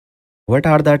What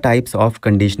are the types of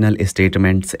conditional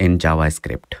statements in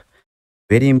JavaScript?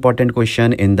 Very important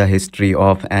question in the history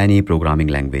of any programming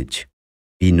language.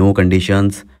 We know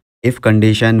conditions. If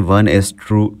condition 1 is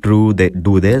true, they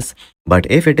do this. But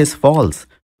if it is false,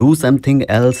 do something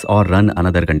else or run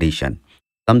another condition.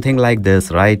 Something like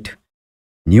this, right?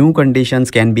 New conditions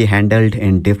can be handled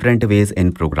in different ways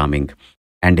in programming.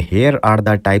 And here are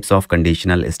the types of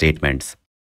conditional statements.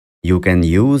 You can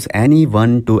use any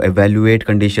one to evaluate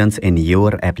conditions in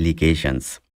your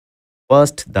applications.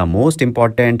 First, the most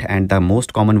important and the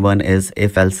most common one is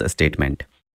if-else statement.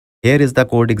 Here is the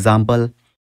code example.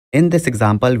 In this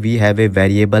example, we have a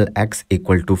variable x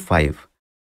equal to 5.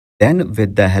 Then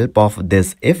with the help of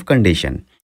this if condition,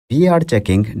 we are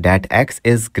checking that x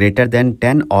is greater than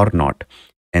 10 or not.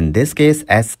 In this case,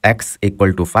 as x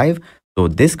equal to 5, so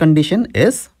this condition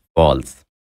is false.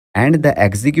 And the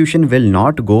execution will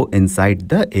not go inside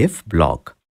the if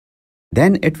block.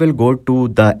 Then it will go to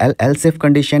the else if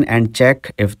condition and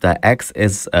check if the x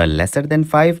is lesser than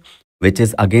 5, which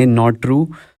is again not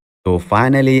true. So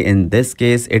finally, in this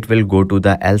case, it will go to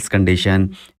the else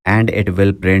condition and it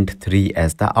will print 3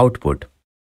 as the output.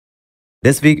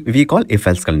 This we call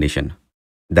if-else condition.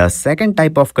 The second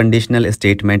type of conditional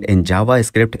statement in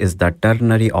JavaScript is the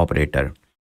ternary operator.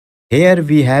 Here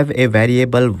we have a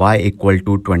variable y equal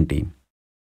to 20.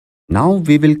 Now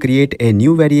we will create a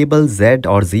new variable z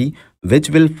or z, which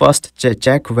will first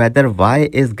check whether y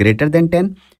is greater than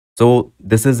 10. So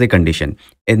this is a condition.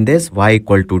 In this y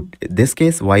equal to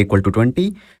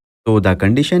 20. So the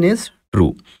condition is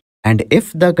true. And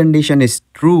if the condition is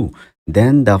true,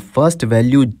 then the first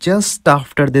value just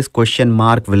after this question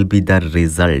mark will be the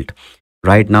result.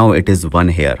 Right now it is 1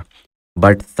 here.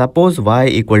 But suppose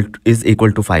y is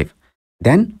equal to 5.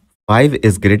 Then 5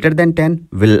 is greater than 10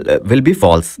 will be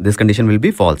false. This condition will be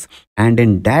false. And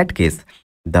in that case,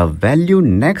 the value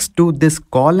next to this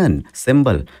colon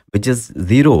symbol, which is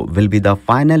 0, will be the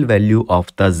final value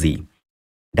of the z.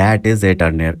 That is a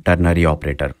ternary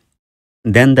operator.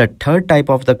 Then the third type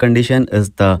of the condition is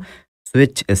the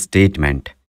switch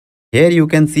statement. Here you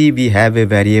can see we have a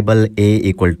variable a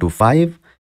equal to 5.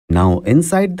 Now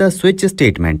inside the switch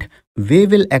statement, we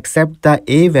will accept the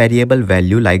a variable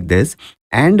value like this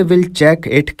and will check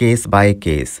it case by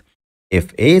case.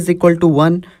 If a is equal to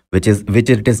 1, which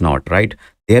it is not, right?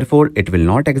 Therefore, it will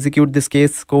not execute this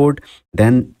case code.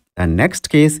 Then the next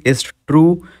case is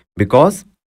true because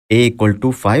a equal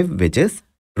to 5, which is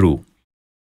true.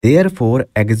 Therefore,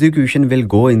 execution will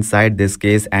go inside this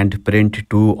case and print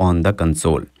 2 on the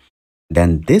console.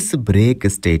 Then this break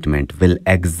statement will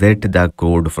exit the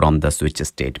code from the switch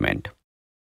statement.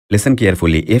 Listen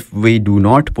carefully. If we do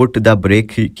not put the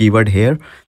break keyword here,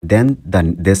 then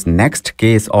this next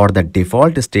case or the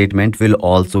default statement will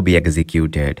also be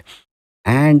executed.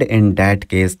 And in that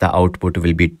case, the output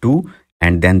will be 2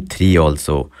 and then 3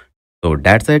 also. So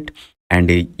that's it.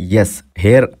 And yes,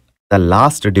 here the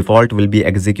last default will be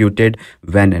executed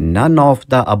when none of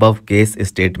the above case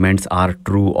statements are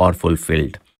true or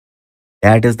fulfilled.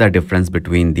 That is the difference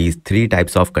between these three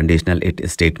types of conditional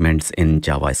statements in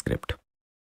JavaScript.